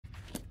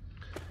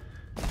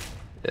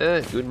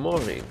Good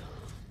morning.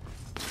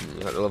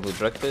 Had a lovely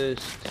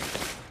breakfast.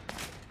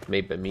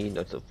 Made by me,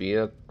 not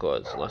Sophia,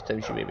 because last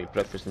time she made me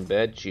breakfast in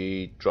bed,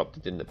 she dropped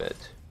it in the bed.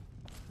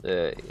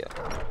 Yeah.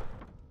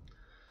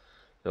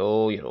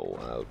 So, you know,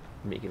 I'm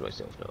making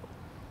myself now.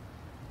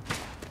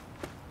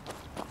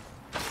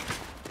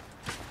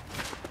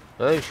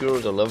 I'm sure it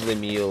was a lovely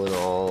meal and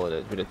all, and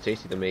it would have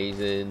tasted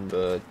amazing,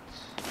 but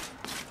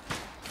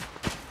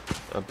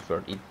I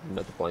prefer to eat,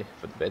 not to fly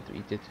for the bed to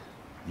eat it.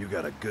 You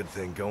got a good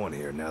thing going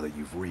here now that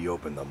you've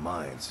reopened the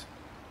mines.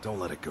 Don't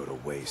let it go to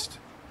waste.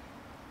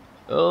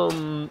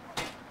 The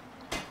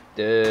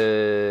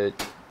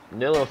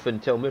Nelof and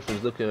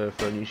Telmifra's looking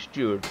for a new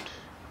steward.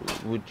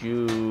 Would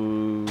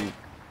you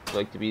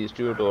like to be the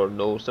steward, or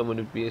know someone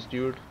who'd be a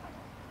steward?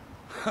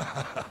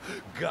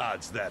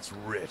 Gods, that's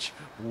rich.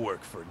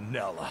 Work for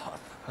Neloth.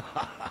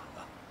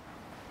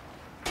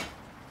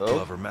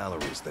 Glover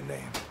Mallory's the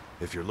name.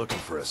 If you're looking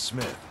for a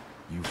smith,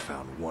 you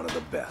found one of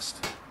the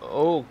best.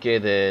 Okay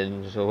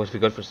then, so what have we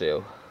got for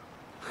sale?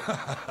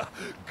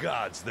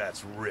 Gods,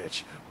 that's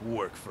rich.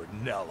 Work for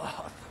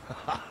Neloth.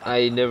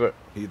 I never...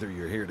 Either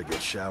you're here to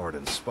get showered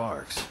in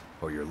sparks,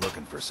 or you're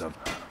looking for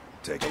something.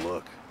 Take a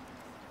look.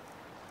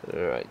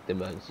 Alright, the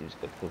man seems a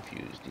bit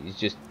confused. He's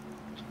just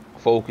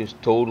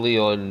focused totally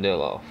on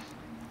Nelof.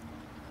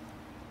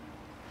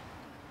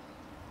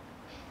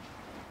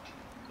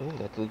 Oh,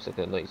 that looks like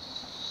a nice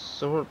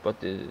sword,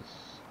 but is...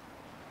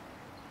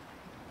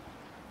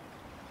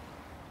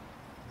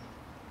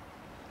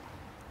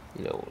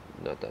 you know,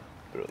 not that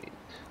brilliant.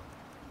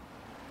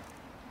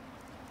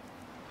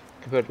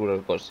 Compared to what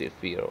I've got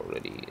Sophia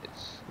already,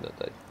 it's not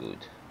that good.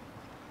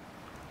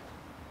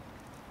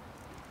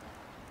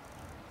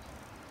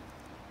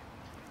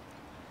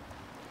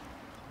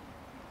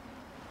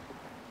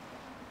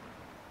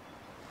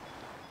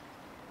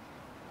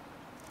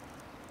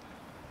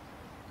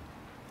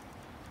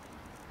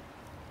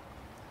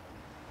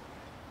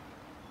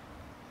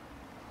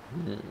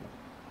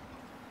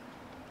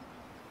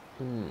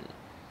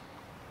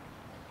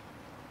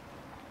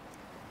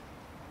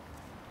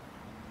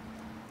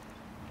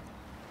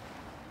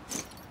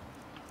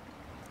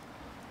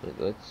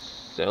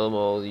 Let's sell them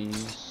all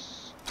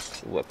these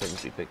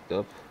weapons we picked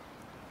up.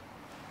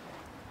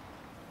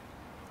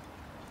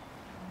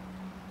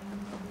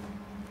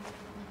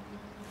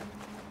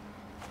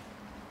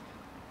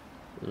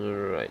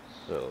 Alright,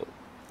 so...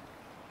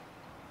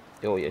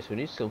 oh yes, we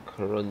need some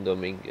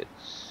corundum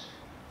ingots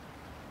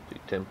to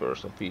temper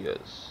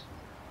Sophia's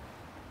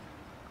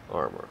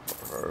armor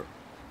for her.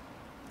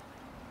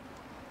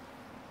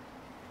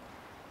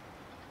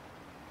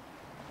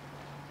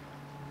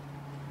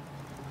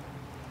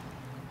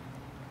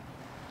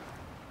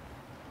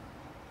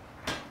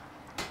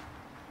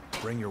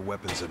 Bring your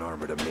weapons and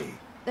armor to me.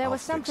 There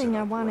was something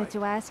I wanted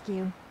to ask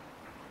you.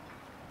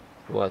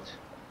 What?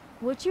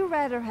 Would you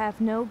rather have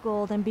no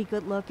gold and be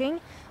good looking,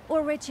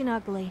 or rich and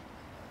ugly?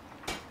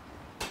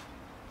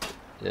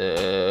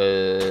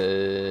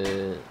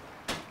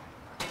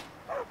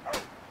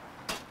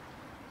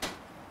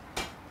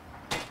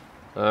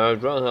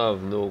 I'd rather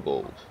have no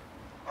gold.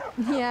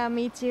 Yeah,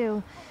 me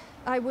too.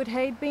 I would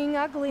hate being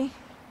ugly,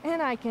 and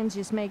I can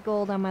just make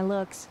gold on my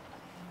looks.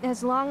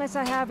 As long as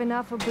I have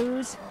enough for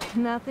booze,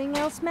 nothing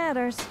else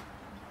matters.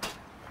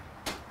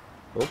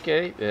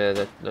 Okay,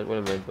 that's not what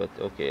I meant, but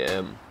okay,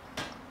 can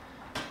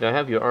I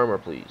have your armor,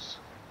 please?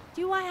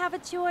 Do I have a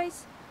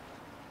choice?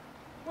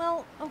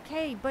 Well,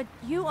 okay, but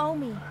you owe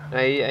me.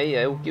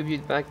 I will give you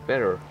it back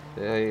better.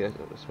 I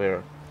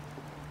swear.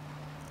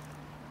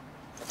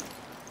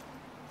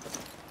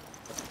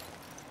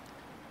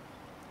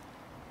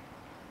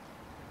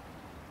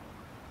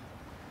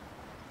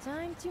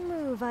 Time to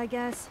move, I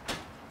guess.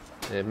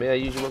 May I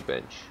use your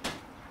workbench?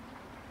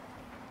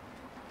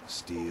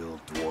 Steel,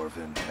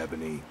 dwarven,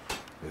 ebony.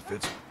 If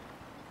it's...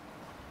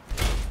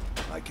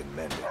 I can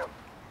mend it.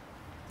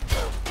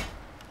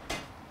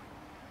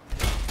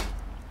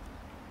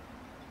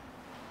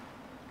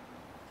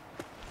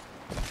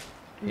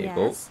 Here you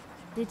go. Yes.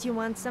 Did you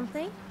want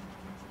something?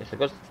 Yes, I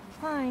got...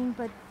 Fine,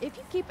 but if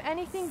you keep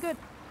anything good...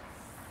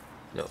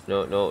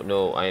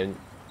 No, I am...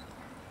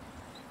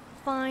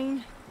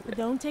 Fine, but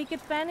don't take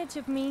advantage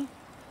of me.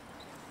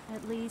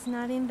 At least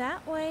not in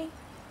that way.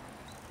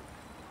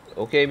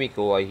 Okay,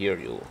 Miko, I hear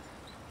you.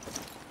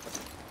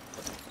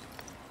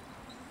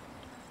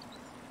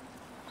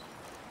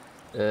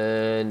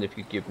 And if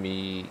you give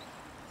me...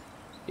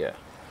 yeah,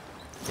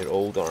 your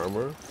old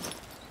armor.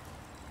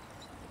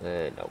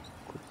 And I'll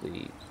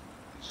quickly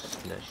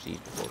snatch these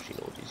before she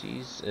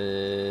notices.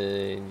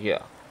 And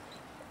yeah.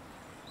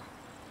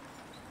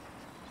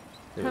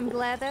 I'm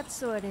glad that's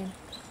sorted.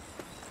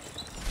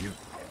 You...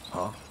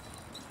 huh?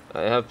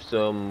 I have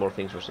some more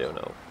things for sale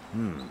now.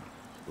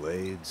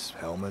 Blades,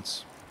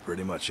 helmets,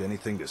 pretty much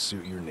anything to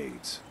suit your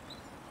needs.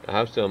 I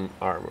have some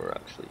armor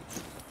actually.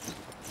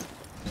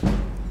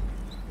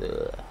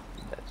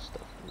 That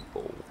stuff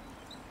will go.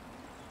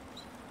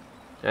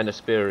 And a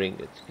spare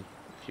ingot if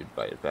you'd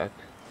buy it back.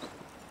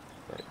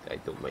 I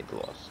don't mind the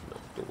loss. No,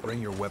 don't worry.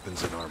 Bring your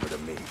weapons and armor to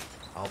me.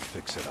 I'll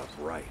fix it up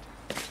right.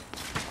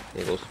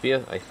 There goes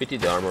Sophia. I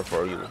fitted the armor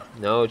for you.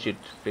 Now it should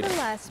fit. The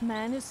last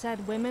man who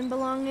said women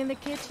belong in the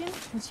kitchen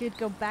and should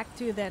go back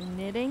to their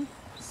knitting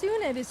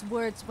soon at his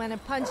words when I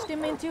punched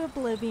him into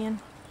oblivion.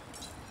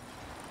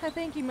 I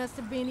think he must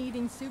have been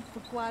eating soup for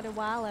quite a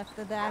while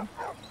after that,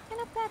 and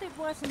I bet it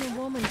wasn't a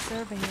woman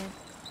serving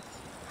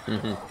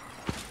it.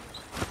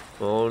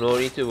 Oh, no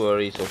need to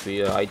worry,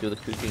 Sophia. I do the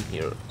cooking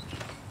here.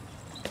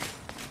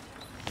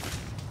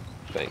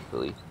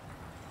 Thankfully.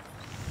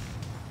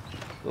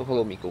 Oh,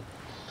 hello, Miko.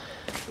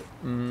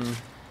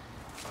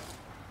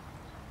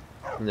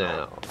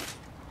 Now.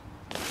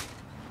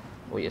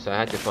 Oh yes, I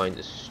had to find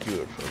the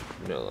steward from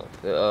Vanilla.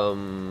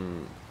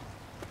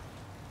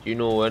 Do you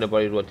know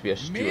anybody who wants to be a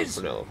steward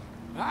for Vanilla?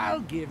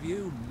 I'll give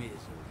you misery.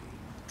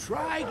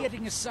 Try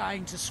getting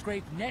assigned to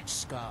scrape net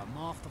scum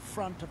off the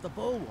front of the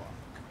bulwark.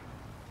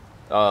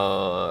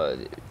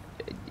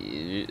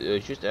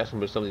 Just asking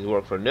for somebody to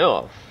work for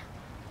Nilf.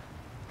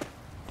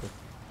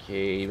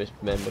 Okay, this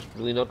man must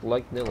really not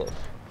like Nilf.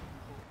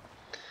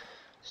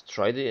 Let's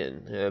try it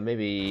in.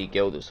 Maybe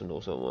Geldus will know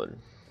someone.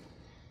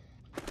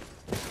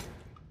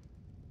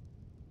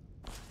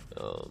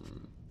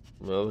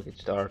 Well, we can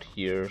start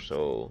here,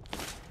 so...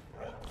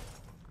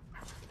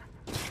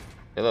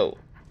 Hello.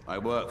 I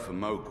work for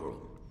Mogrel.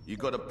 You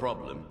got a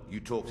problem, you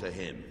talk to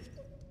him.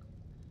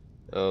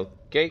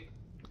 Okay.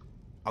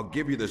 I'll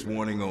give you this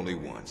warning only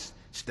once.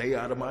 Stay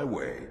out of my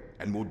way,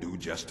 and we'll do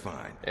just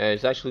fine.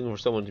 It's actually looking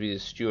for someone to be the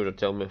steward of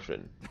Tel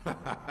Mithrin.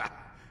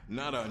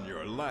 Not on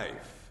your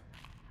life.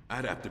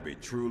 I'd have to be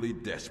truly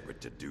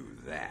desperate to do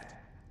that.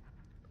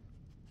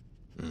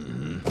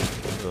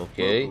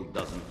 Okay. Mogrel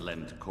doesn't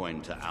lend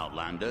coin to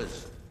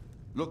outlanders.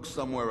 Look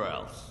somewhere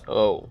else.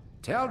 Oh.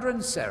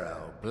 Teldrin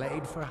Cerro,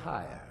 blade for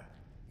hire.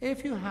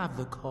 If you have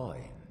the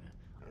coin,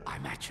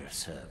 I'm at your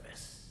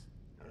service.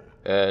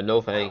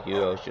 No thank you,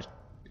 I was just...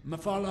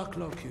 Mafala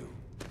Clocu. You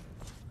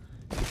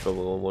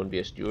probably won't want to be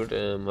a steward.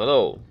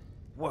 Hello.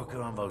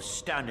 Working on those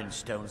standing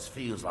stones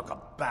feels like a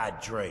bad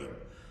dream.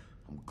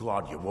 I'm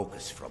glad you woke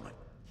us from it.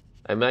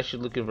 I'm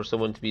actually looking for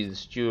someone to be the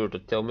steward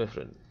of Tel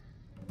Mithrin.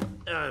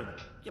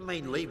 You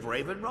mean leave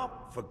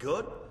Ravenrock for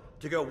good?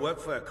 To go work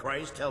for a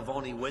crazed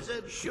Telvanni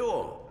wizard?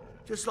 Sure.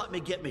 Just let me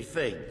get me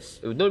things.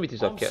 It would not be too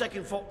On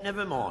second thought,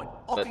 never mind.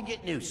 I can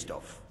get new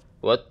stuff.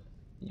 What?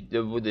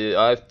 You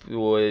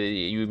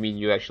mean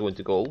you actually want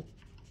to go?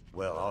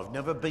 Well, I've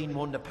never been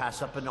one to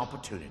pass up an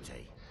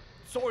opportunity.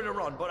 Sorry to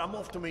run, but I'm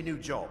off to my new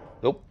job.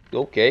 Nope.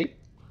 Okay.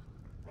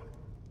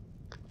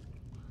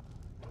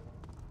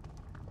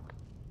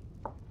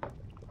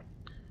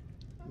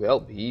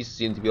 Well, he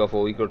seemed to be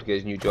awful eager to get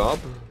his new job.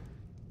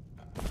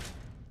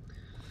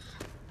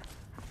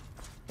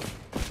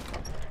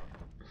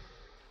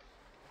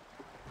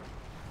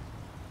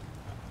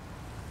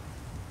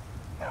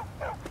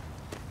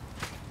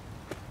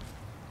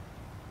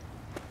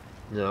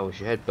 Now we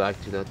should head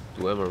back to that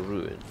Dwemer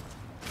ruin.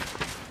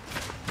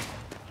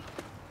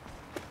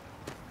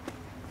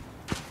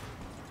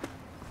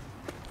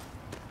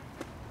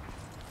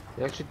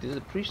 Actually, does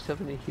the priest have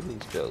any healing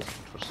spells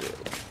for sale?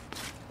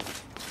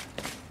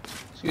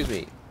 Excuse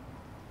me.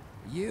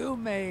 You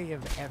may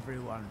have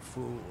everyone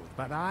fooled,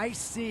 but I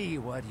see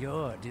what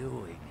you're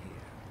doing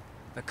here.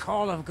 The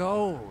call of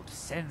gold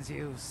sends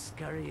you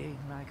scurrying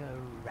like a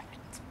rat.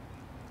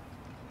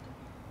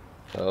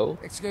 Oh?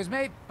 Excuse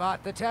me,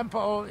 but the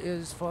temple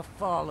is for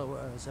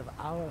followers of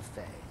our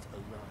faith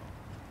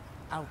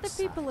alone. The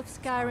people of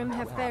Skyrim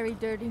have very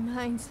dirty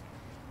minds.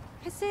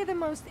 I say the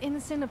most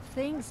innocent of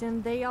things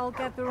and they all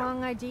get the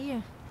wrong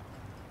idea.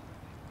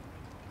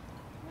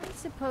 I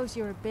suppose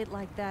you're a bit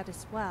like that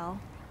as well.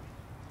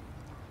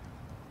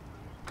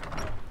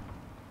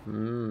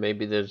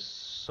 Maybe there's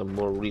some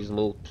more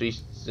reasonable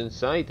priests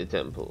inside the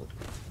temple.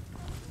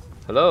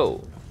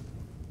 Hello.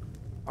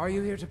 Are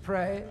you here to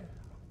pray?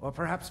 Or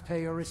perhaps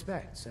pay your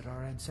respects at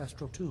our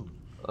ancestral tomb?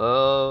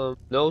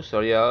 No,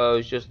 sorry, I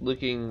was just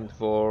looking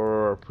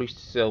for a priest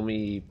to sell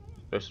me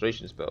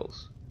restoration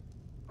spells.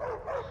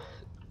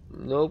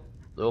 Nope.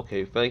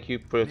 Okay, thank you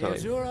for your time.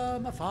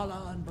 Azura,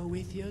 Mafala, and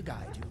Boethia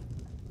guide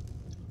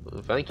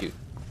you. Thank you.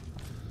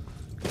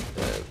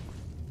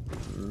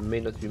 May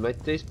not be my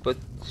taste, but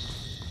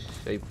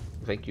I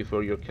thank you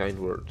for your kind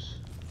words.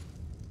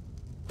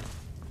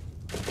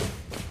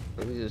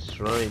 These are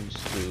shrines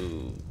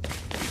to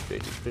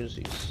created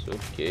princes.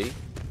 Okay.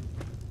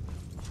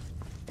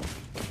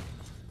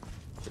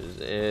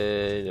 Is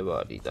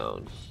anybody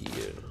down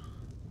here?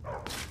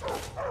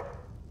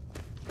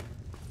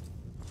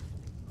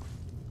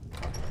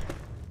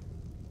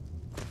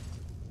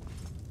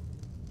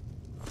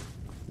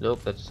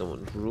 Nope, that's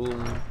someone's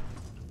room.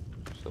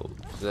 So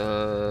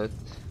that...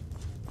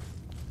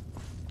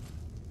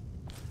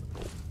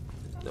 Oh,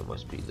 that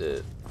must be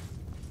the...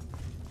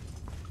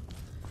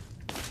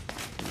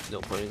 No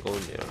point in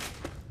going there.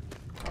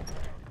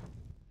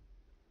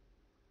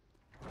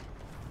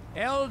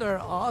 Elder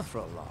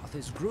Arthroloth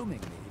is grooming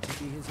me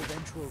to be his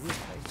eventual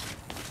replacement.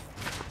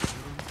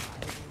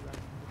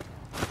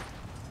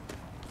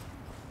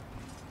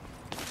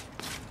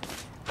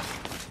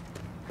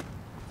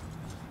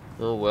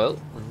 Oh well,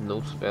 no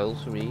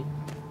spells for me.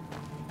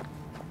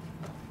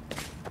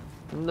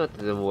 Not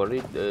that I'm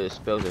worried, the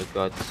spells I've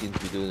got seem to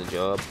be doing the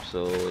job,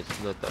 so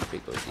it's not that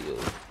big of a deal.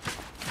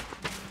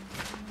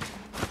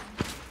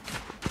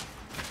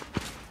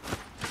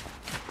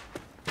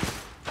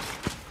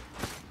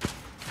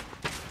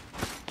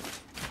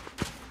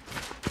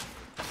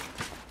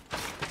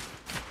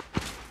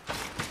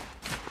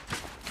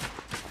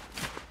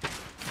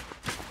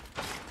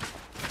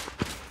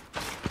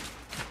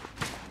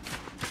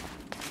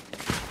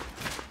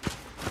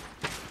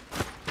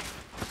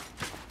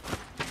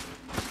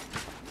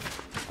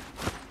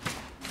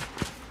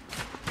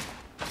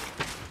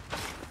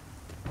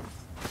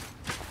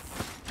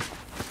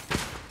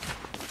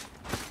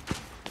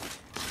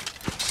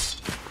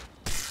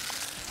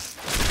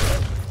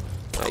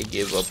 I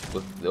give up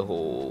with the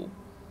whole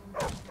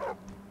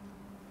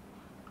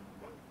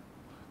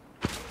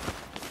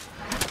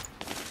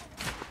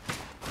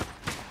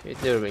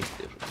it never makes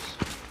a difference.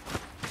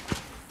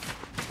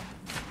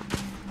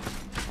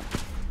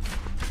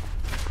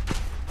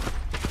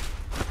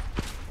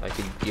 I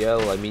can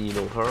yell, I mean you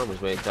no harm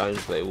as many times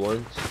as I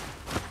want.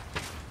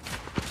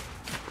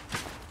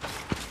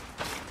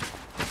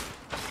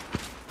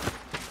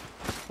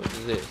 What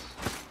is this?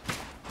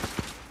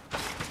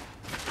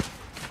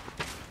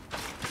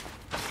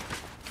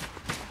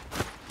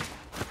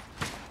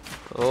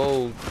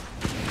 Oh,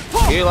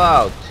 chill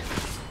out.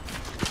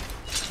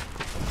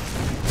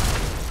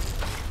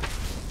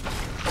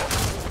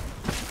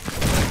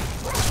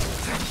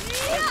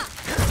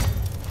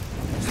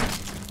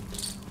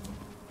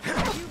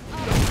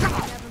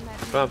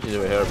 Perhaps you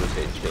never heard me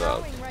say chill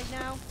out.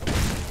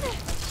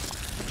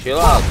 Chill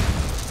out.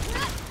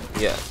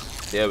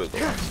 Yes, there we go.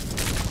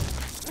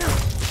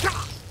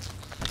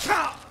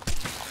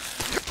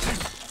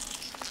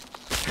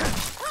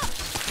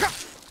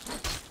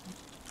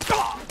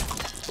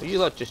 Will you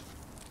not just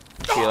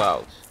chill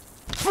out?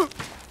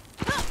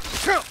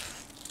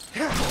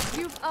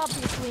 You've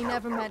obviously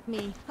never met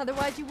me,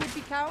 otherwise you would be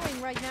cowering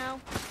right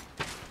now.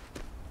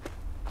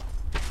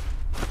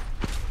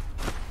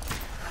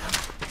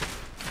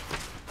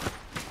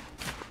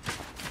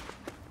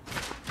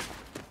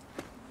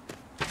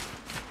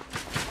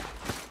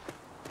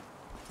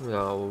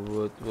 Now,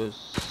 it was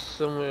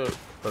somewhere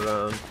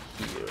around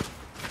here.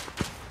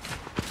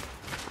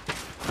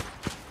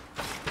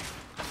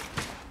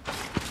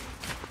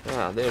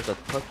 Ah, there's that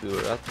hut we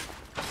were at.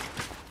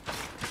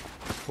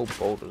 Hope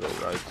both was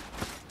alright.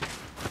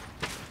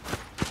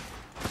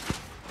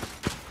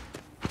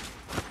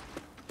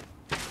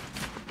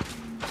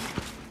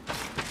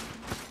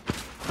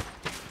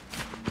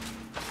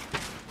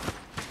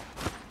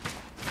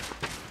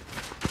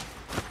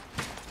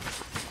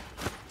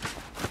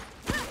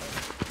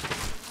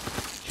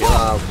 Chill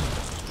out.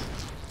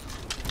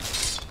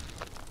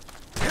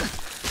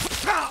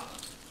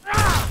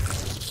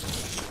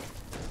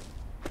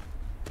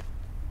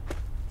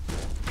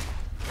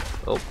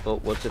 Oh,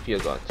 what's up you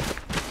got?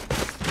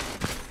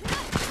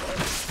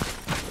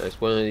 There's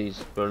one of these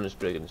Burners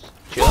Brigands.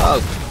 Chill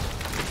out!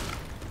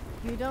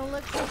 You don't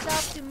look so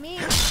soft to me.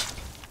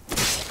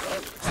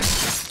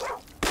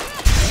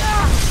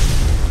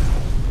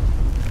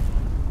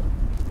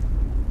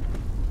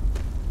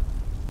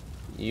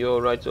 You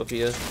alright,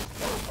 Sophia?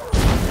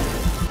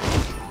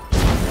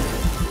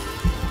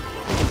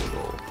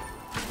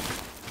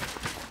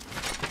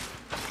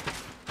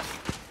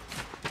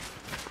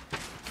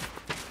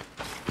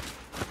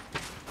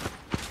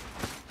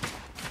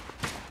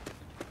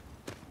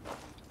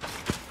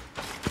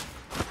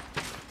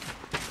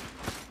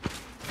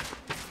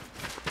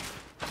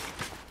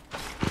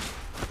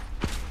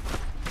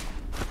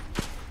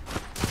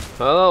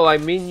 Hello, I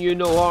mean you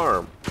no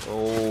harm.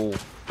 Oh,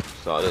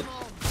 saw it.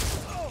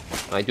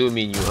 I do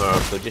mean you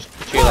harm, so just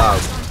chill out.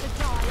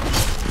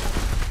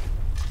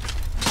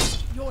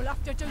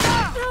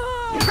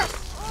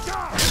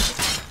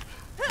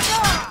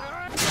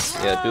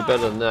 Yeah, do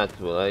better than that,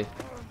 will I?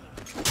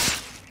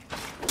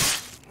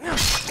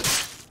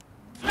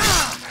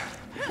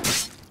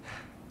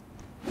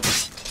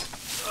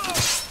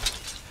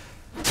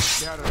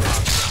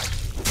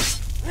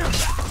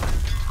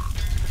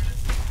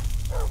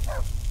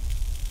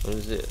 What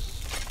is this?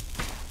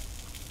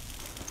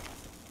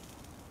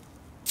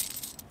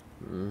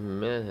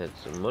 Man had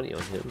some money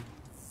on him.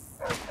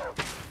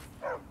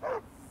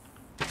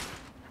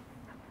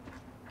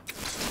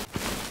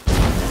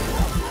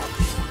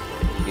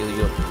 Heal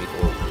you up and go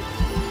over.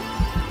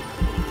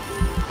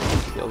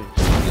 Yo,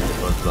 just get the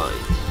front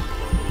lines.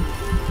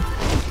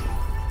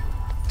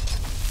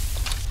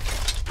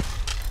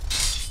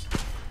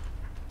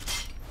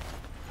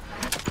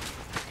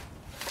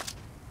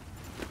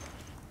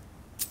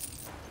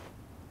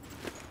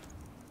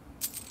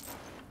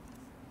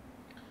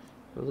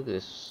 Look at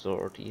this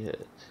sword he had.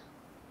 It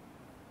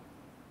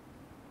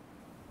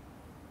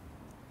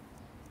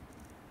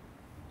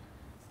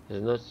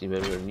does not seem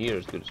anywhere near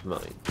as good as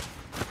mine.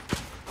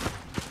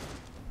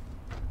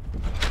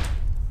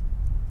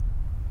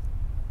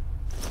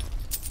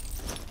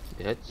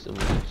 They had some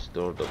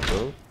stored up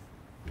though.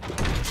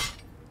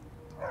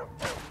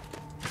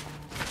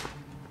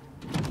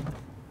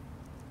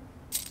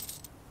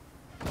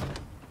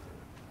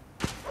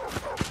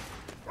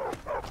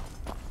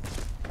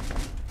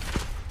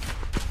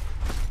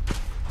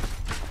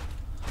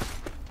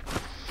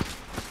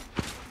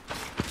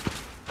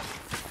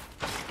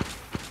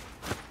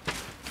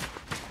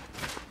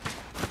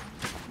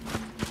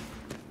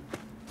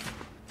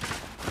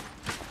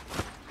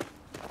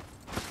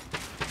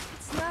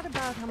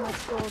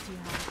 much gold you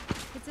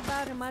have. It's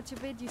about how much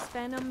of it you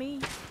spend on me.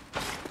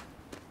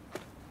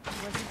 It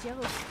was a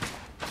joke.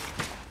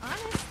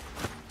 Honest.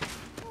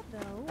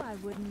 Although I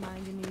wouldn't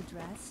mind a new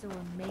dress or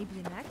maybe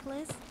a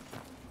necklace.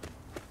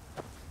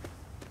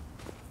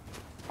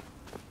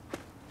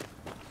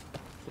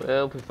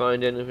 Well, if we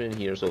find anything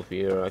here,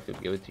 Sophia, I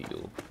could give it to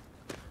you.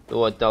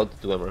 Though I doubt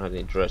the Dwemer had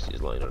any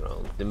dresses lying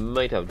around. They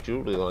might have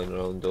jewelry lying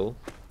around though.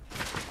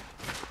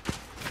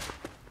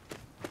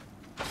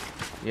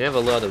 You have a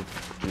lot of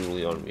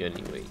jewelry on me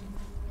anyway.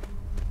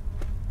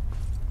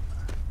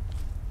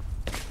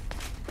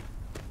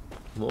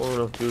 More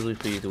enough jewelry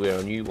for you to wear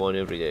a new one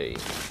every day.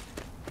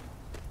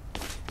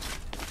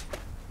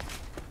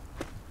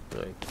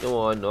 Right, come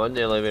on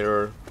the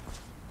elevator.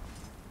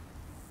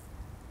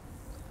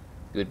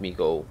 Good me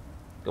go.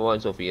 Go on,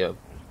 Sophia.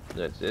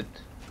 That's it.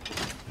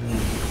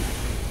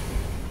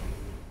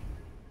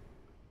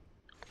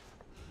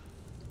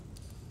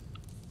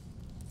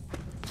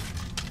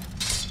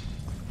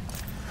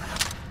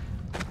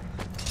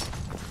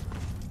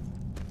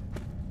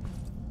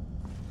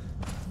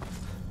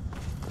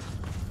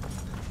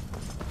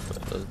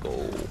 Let's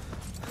go.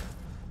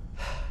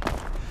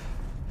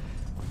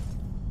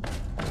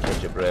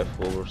 Catch a breath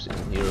while we're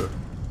sitting here.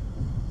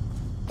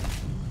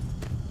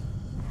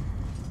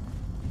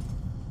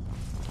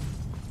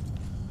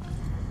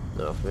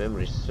 Now, if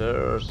memory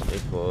serves,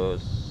 it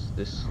was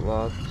this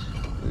slot,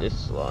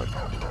 this slot,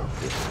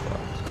 this slot.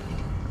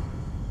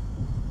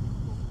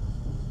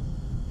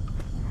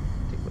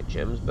 Take my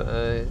gems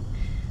back.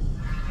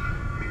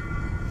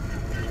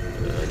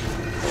 And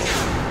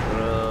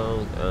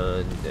around,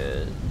 and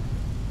then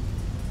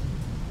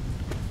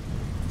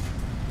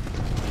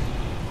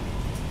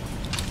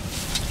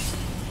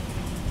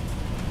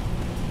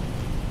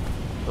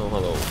oh,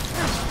 hello.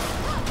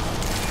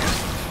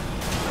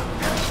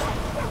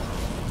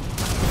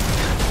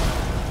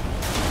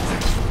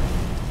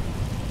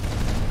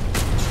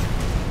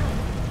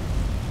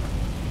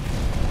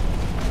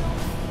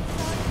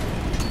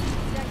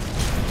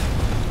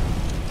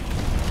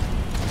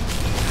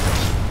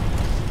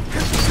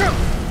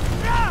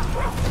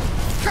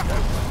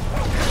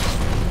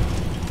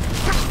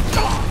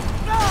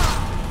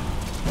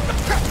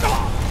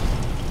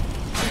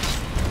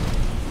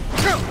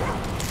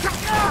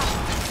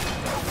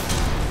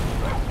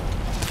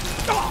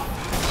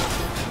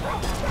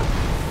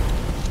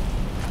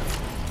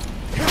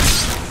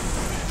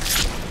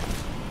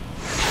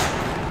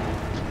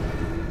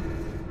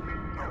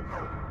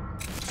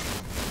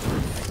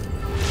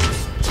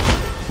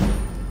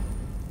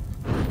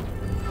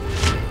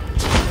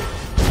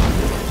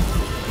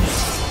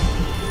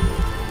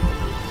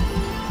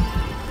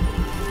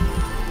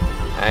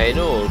 I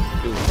know,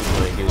 dude,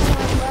 my dude. I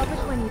love it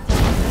when you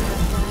tell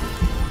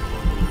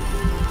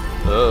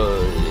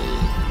me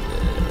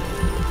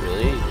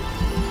really?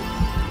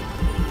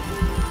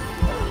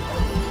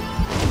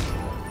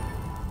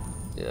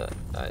 Yeah,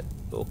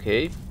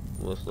 okay.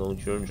 Well, as long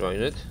as you're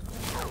enjoying it.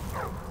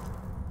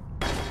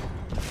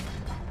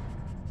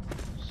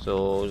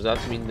 So, does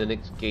that mean the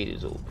next gate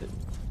is open?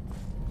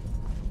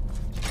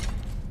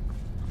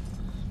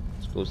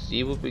 Let's go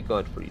see what we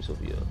got for you,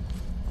 Sophia.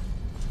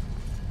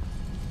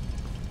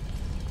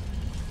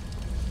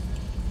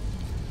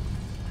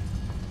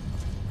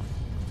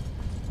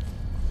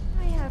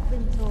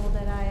 been told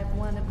that I have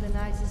one of the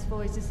nicest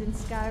voices in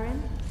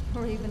Skyrim,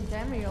 or even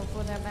Demriel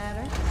for that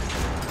matter.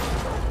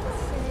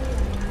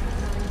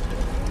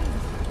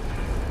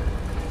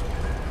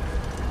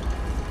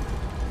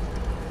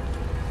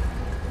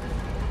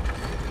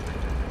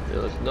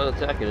 No, it's not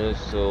attacking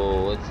us,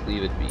 so let's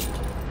leave it be.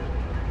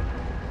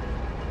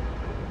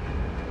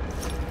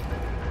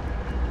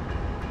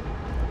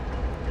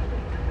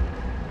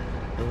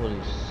 Oh,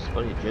 these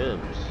funny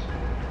gems.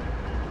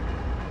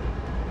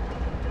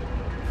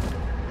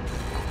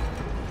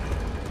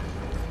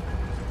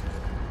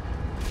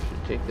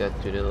 Take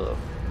that to the left.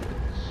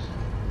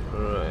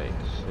 Alright,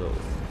 so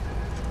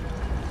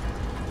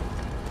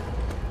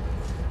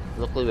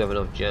luckily we have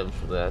enough gems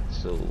for that,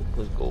 so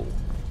let's go.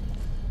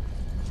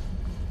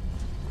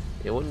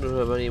 I wonder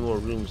how many more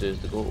rooms there's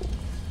to go.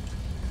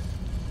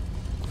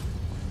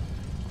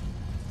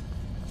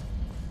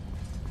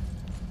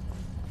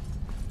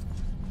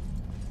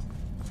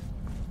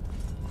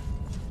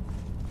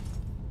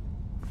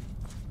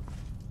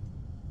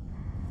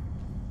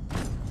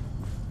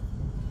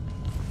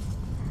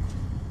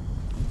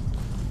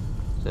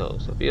 So,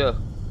 Sophia.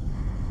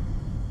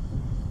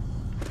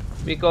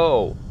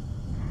 Miko!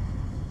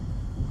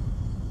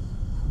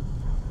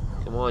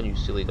 Come on, you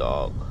silly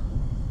dog.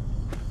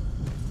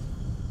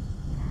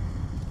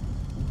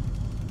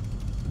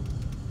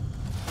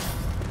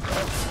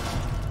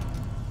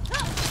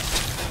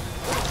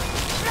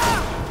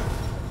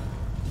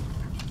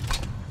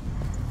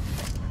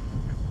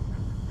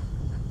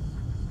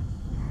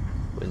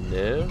 One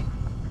there,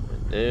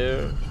 one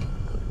there,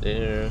 one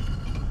there.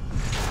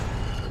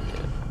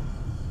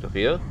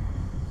 Sophia?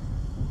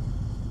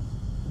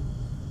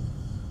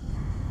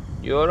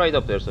 You're right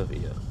up there,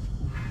 Sophia.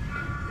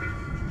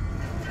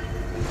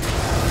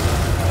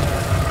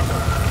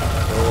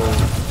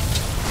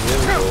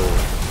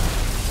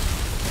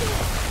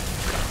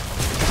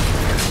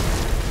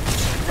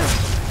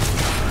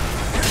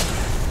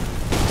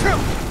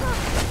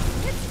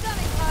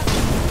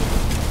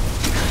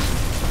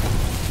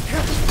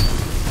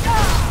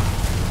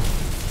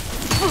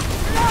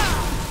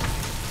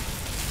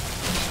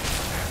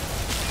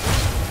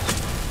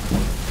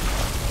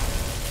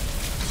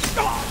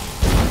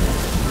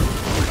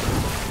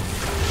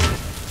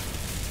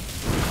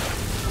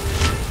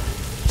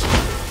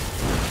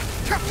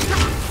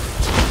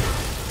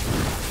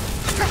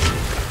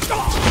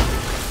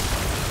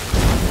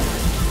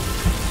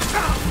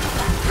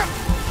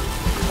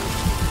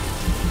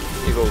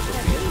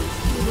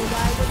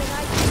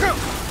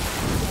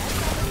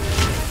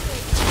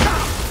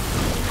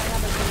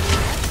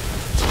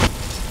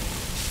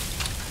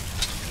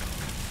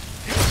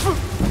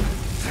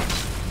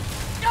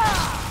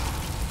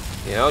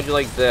 Yeah, how'd you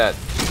like that?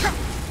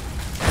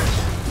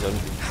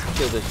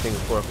 Kill this thing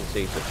before I can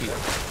say Sophia.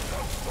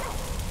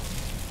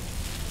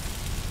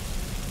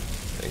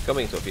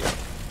 Coming, Sophia.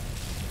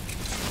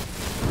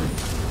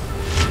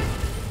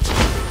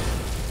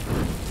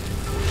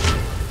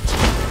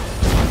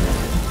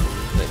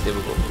 Right, there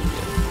we go,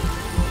 Sophia.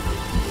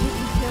 Did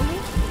you kill me?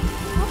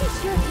 I'll be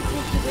sure to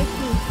take you with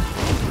me.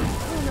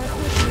 You're not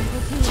listening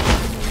to me.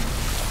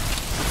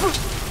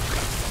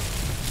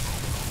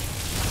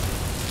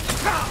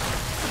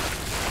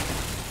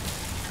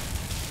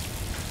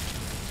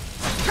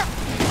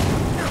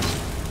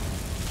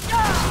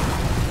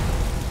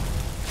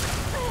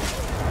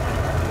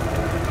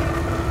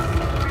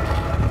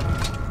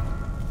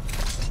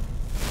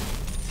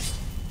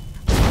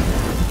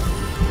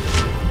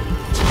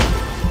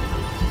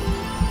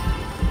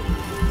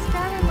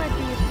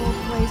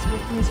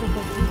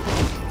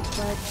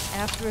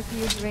 After a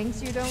few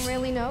drinks, you don't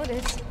really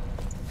notice.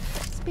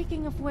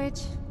 Speaking of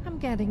which, I'm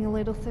getting a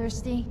little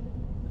thirsty.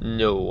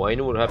 No, I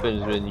know what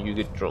happens when you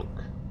get drunk.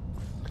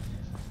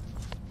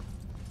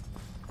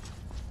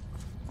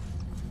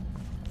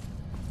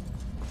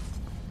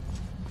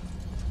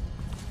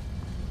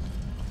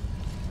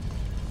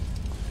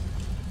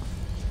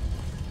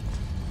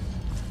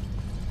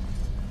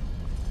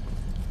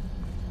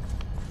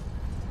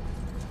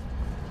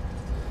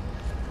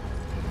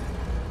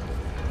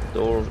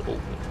 Doors open.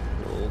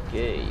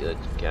 Okay,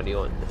 let's carry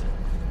on.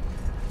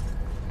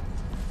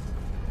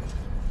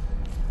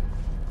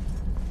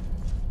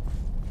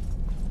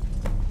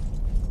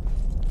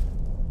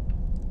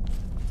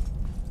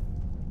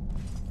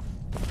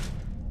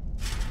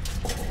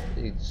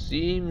 It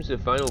seems the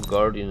final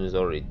guardian is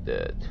already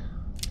dead.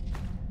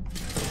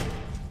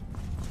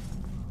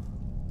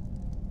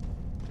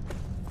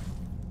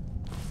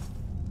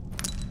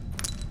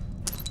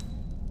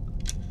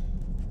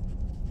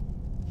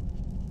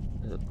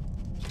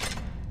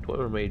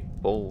 Made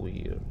bow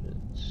here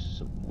and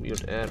some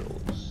weird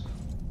arrows.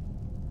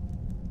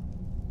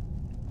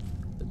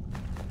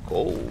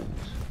 Gold.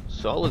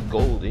 Solid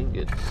gold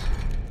ingots.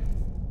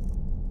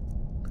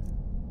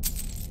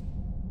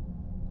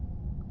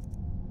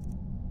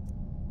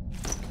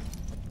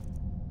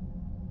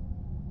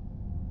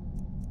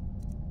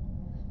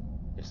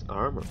 There's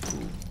armor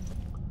too.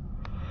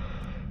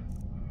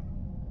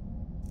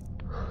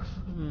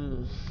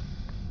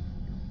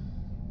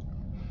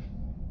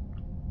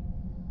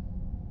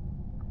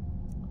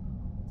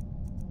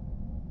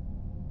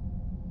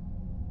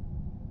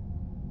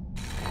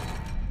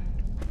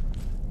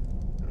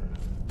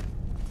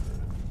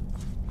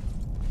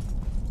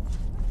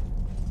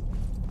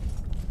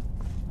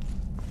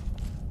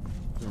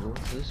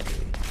 What's this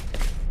way?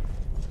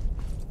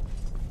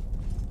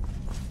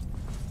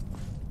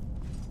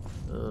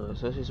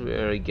 So this is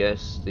where I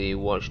guess they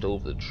watched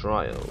over the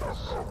trials.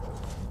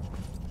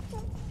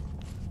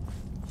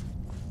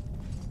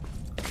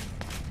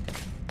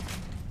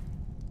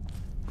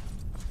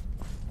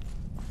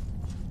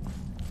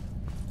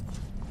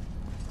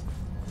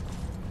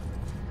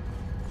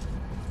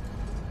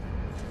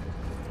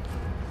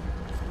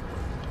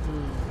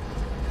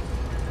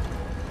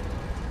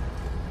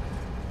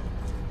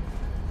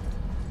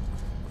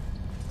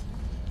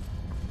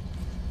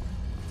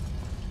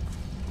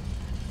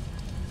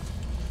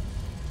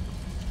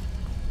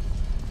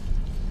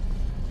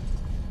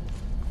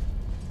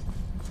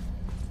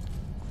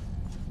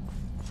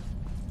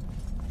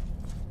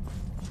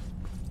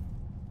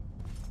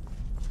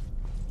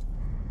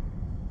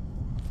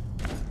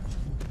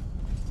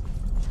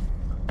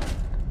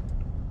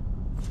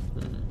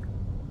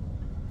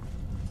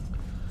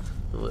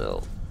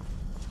 Well,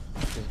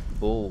 this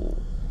bow.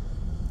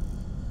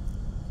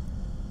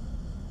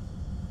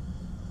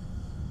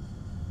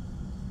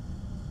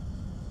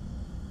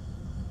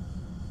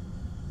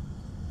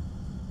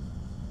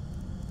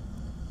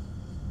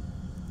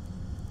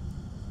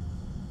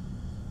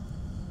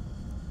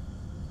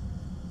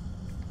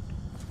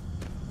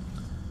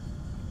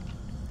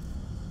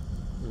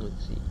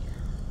 Let's see.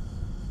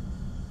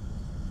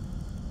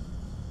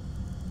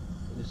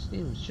 This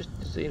seems just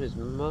the same as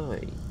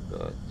mine,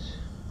 but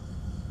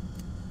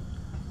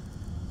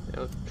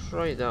I'll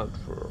try it out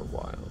for a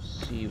while,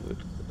 see what...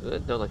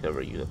 not like a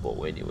regular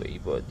bow anyway,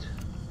 but...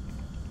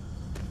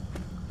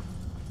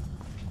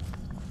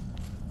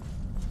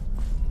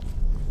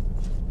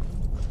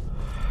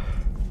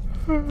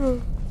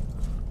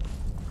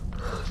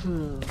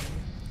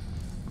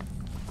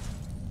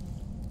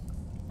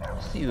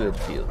 see what it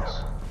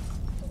feels.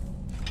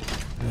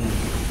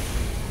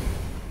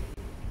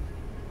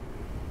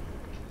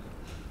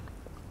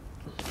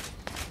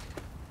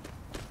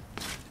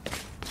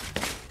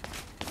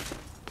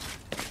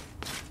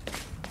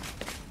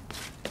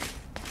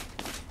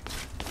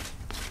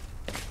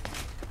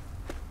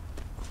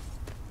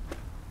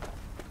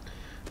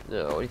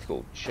 Now I need to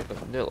go check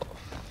on Nella,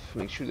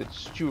 make sure that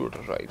Stuart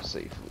arrives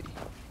safely.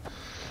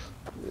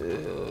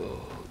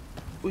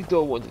 We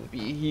don't want him to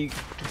be. He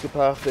took the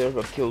path there,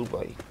 got killed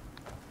by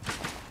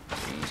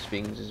these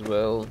things as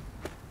well.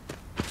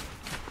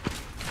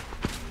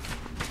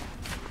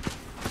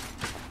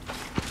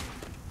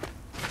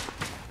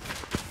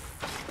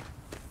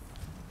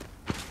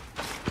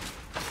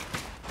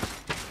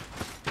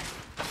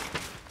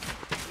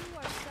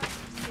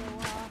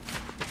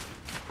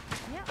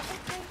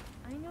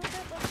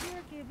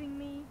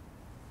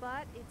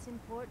 it's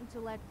important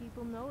to let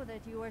people know that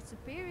you are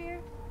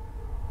superior.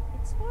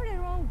 It's for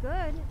their own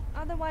good,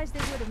 otherwise they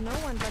would have no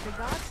one but the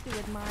gods to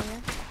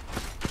admire.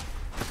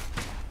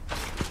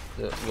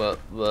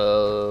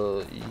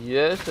 Well,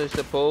 yes, I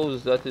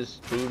suppose that is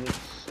true in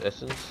its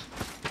essence.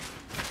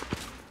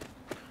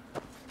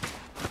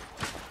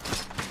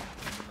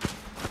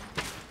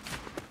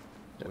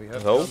 We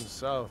have come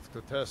south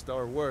to test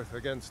our worth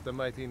against the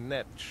mighty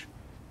Netch.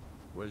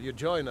 Will you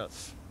join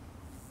us?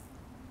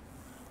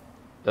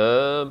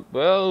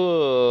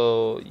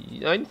 Well,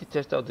 I need to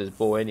test out this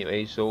bow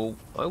anyway, so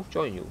I'll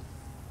join you.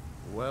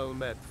 Well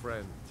met,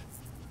 friend.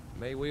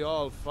 May we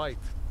all fight,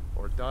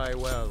 or die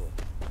well.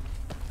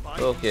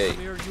 Okay.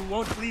 You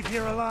won't leave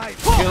here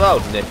alive. Chill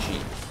out,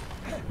 Netchy.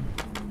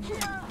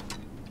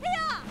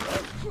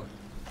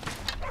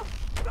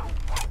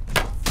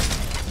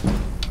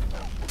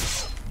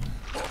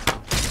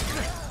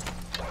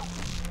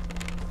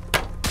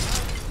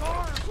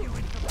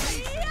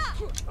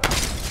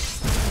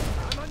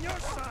 I'm on your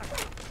side.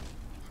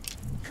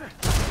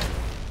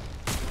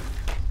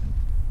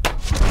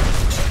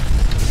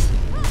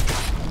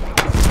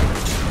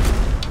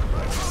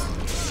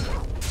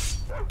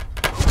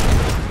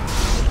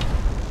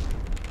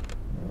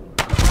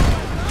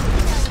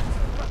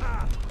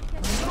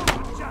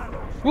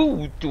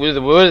 Woo!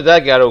 Where did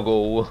that arrow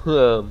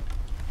go?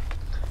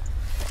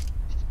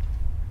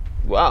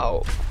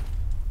 Wow.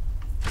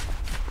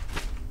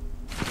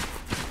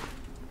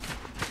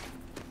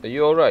 Are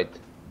you alright?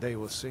 They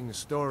will sing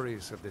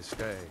stories of this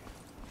day.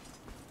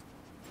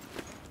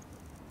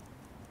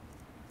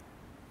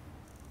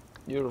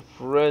 Your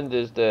friend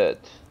is dead.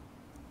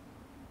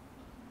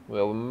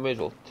 Well, we may as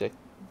well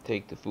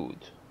take the food.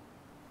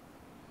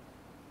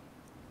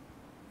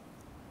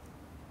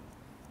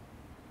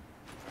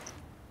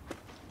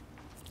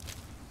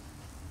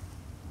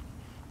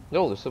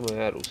 No, there's some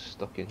arrows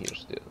stuck in here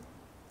still.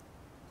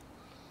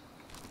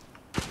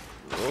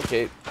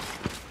 Okay.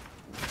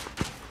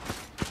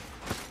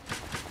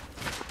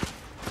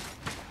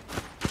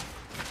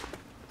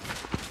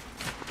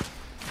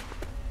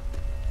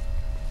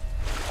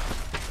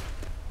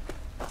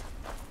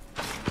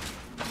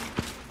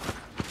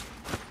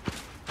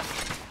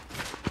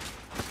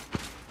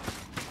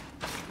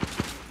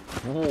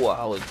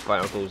 Wow, it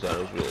fired those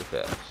arrows really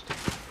fast.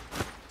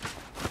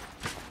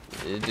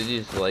 It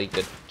is like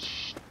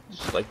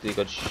it's like they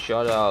got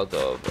shot out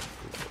of,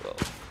 well,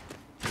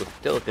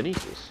 with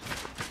telekinesis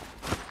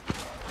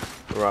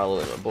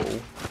rather than a bow.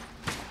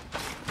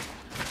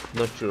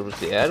 Not sure if it's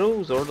the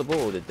arrows or the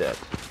bow that did that.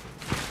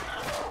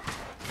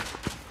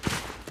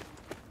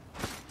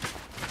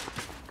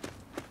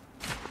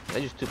 I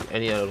just took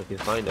any arrow I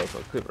could find out of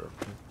my quiver.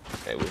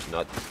 I was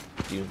not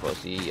even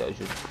fussy. I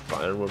just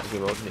fired what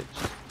came out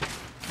next.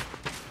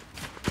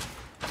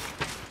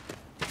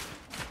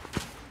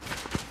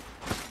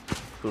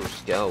 Poor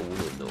Scowl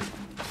would know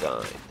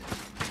died.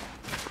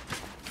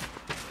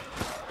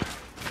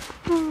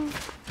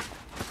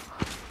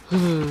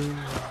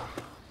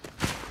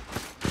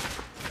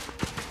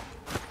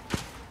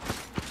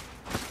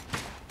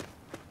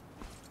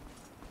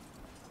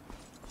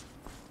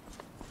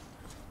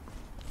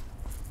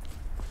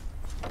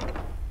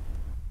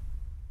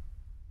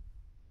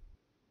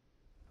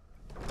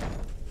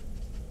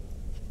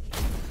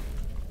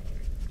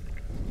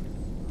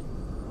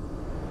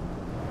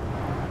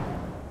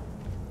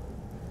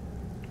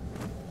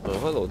 Oh,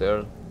 hello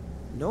there.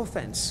 No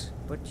offense,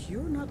 but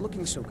you're not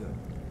looking so good.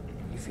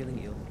 You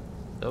feeling ill?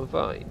 I'm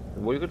fine.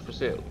 What are you good for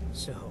sale?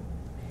 So,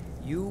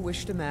 you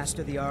wish to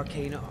master the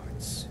arcane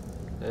arts?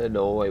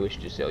 No, I wish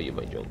to sell you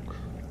my junk.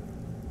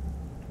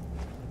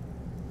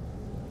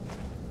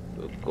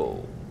 We'll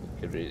go.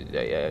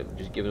 I'm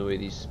just giving away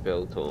these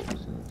spell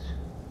tomes and...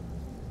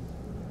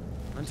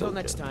 Until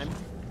next time.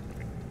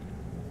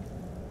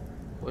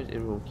 Why does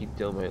everyone keep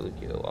telling me I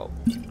look ill? I'll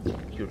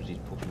cure these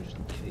potions just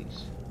in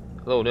case.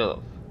 Hello,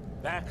 Nello.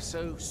 Back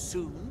so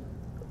soon?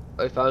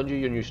 I found you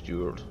your new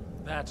steward.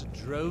 That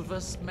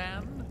Drovus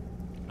man?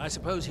 I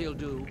suppose he'll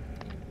do.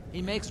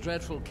 He makes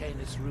dreadful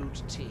Canis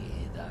root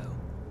tea, though.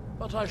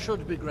 But I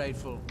should be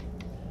grateful.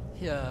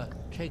 Here,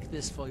 take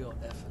this for your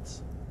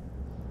efforts.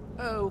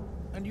 Oh,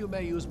 and you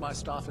may use my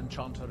staff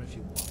enchanter if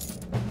you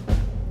want.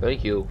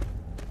 Thank you.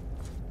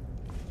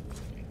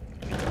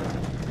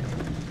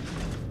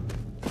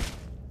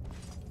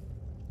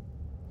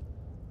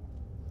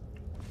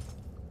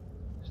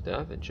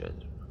 Staff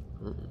enchanter.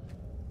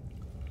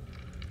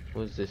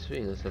 What's this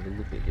thing? Let's have a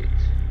look at it.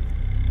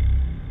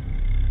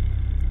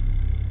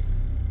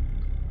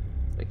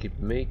 I could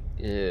make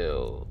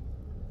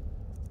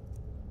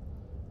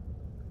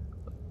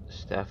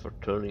staff for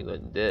turning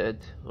undead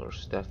or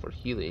staff for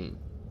healing.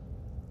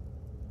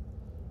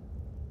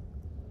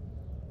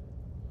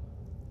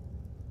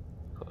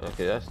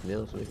 Okay, that's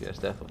nails, so maybe a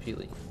staff of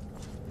healing.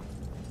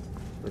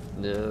 But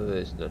no,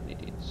 it's not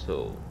needed,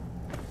 so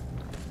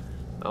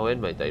I'll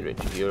end my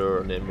direction here,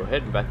 and then we're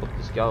heading back up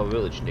to Scowl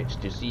Village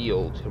next to see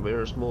old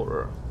Immersive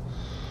Motor.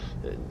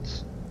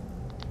 And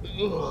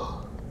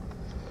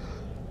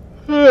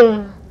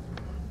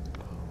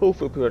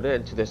Hopefully put an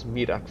end to this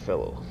Mirak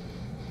fellow.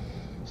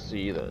 See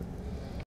you then.